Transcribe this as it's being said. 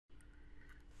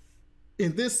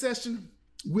In this session,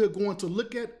 we're going to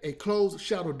look at a closed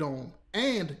shadow DOM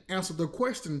and answer the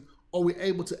question, are we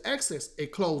able to access a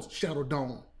closed shadow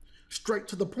DOM? Straight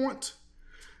to the point,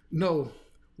 no,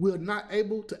 we're not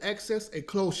able to access a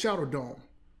closed shadow DOM.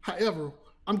 However,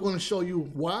 I'm going to show you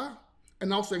why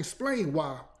and also explain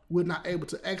why we're not able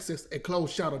to access a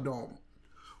closed shadow DOM.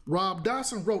 Rob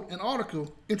Dodson wrote an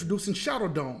article introducing Shadow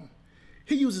DOM.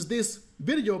 He uses this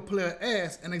video player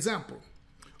as an example.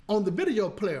 On the video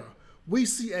player, we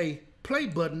see a play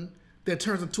button that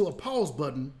turns into a pause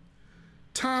button,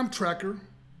 time tracker,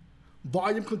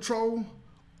 volume control,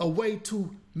 a way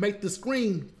to make the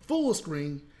screen full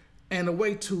screen, and a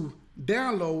way to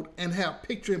download and have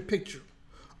picture-in-picture.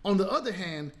 On the other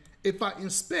hand, if I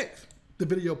inspect the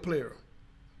video player,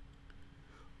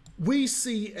 we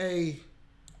see a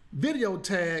video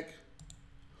tag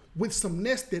with some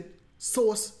nested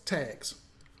source tags.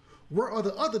 Where are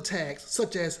the other tags,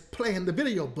 such as playing the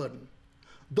video button?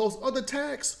 Those other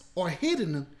tags are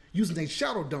hidden using a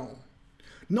shadow DOM.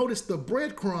 Notice the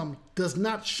breadcrumb does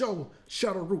not show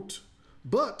shadow root,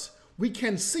 but we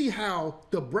can see how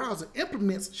the browser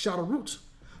implements shadow root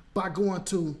by going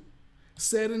to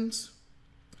Settings,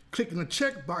 clicking the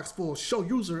checkbox for Show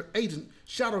User Agent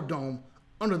Shadow DOM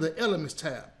under the Elements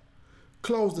tab.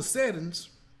 Close the settings,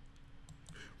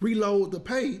 reload the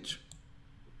page,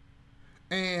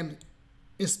 and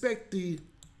inspect the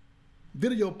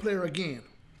video player again.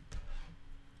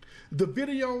 The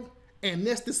video and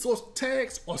nested source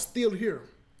tags are still here.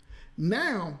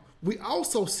 Now we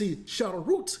also see shadow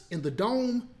roots in the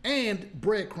DOM and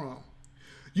breadcrumb.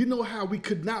 You know how we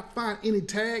could not find any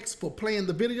tags for playing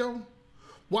the video?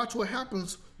 Watch what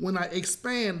happens when I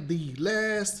expand the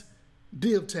last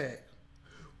div tag.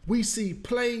 We see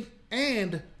play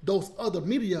and those other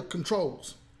media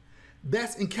controls.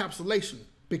 That's encapsulation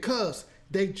because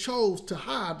they chose to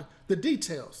hide the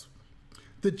details.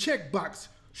 The checkbox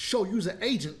Show User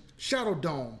Agent Shadow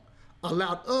DOM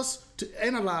allowed us to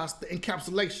analyze the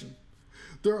encapsulation.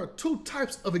 There are two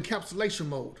types of encapsulation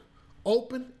mode,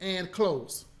 open and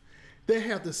close. They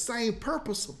have the same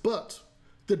purpose, but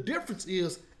the difference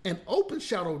is an open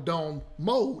shadow DOM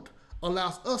mode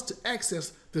allows us to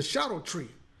access the shadow tree.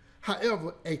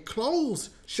 However, a closed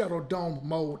shadow DOM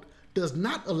mode does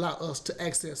not allow us to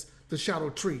access the shadow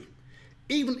tree,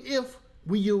 even if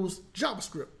we use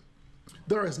JavaScript.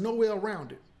 There is no way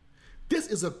around it. This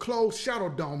is a closed shadow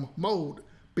DOM mode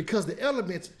because the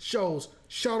elements shows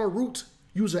shadow root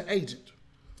user agent.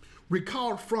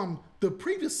 Recall from the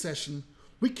previous session,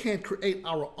 we can create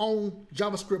our own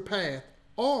JavaScript path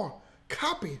or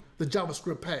copy the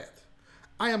JavaScript path.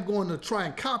 I am going to try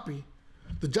and copy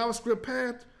the JavaScript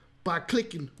path by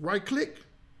clicking right-click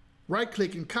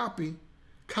and copy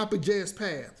JS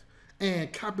path.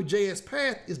 And copy JS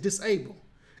path is disabled.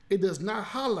 It does not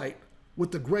highlight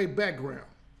with the gray background.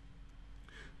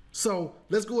 So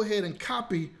let's go ahead and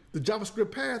copy the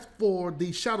JavaScript path for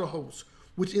the shadow host,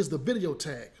 which is the video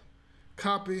tag.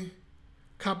 Copy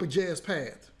JS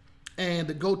path,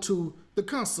 and go to the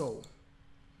console.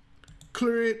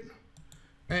 Clear it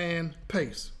and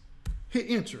paste. Hit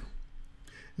enter.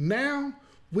 Now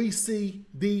we see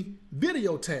the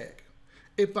video tag.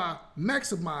 If I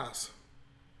maximize,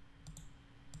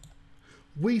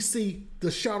 we see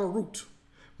the shadow root.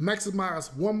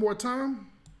 Maximize one more time.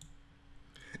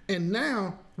 And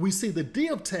now we see the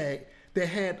div tag that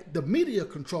had the media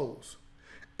controls.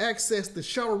 Access the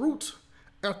shadow root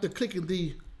after clicking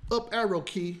the up arrow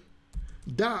key,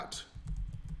 dot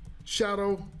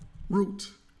shadow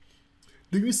root.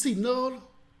 Do you see null?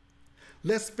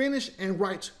 Let's finish and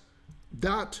write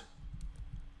dot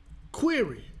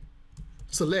query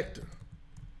selector.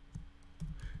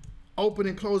 Open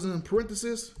and closing in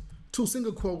parentheses, two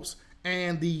single quotes,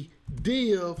 and the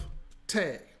div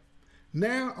tag.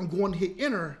 Now I'm going to hit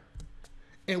enter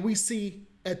and we see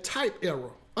a type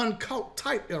error, uncaught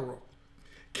type error.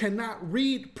 Cannot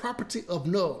read property of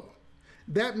null.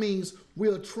 That means we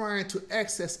are trying to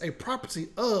access a property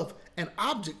of an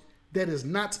object that is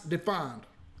not defined.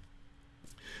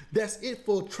 That's it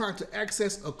for trying to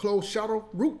access a closed shadow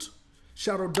root,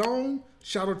 shadow DOM,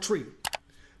 shadow tree.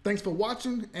 Thanks for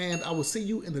watching, and I will see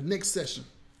you in the next session.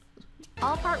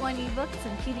 All Part 1 ebooks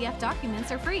and PDF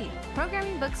documents are free.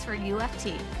 Programming books for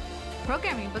UFT.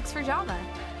 Programming books for Java.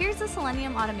 Here's the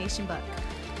Selenium automation book.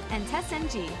 And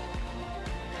TestNG.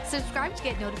 Subscribe to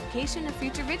get notification of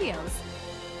future videos.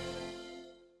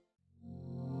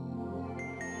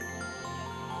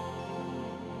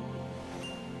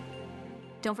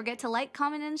 Don't forget to like,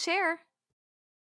 comment, and share.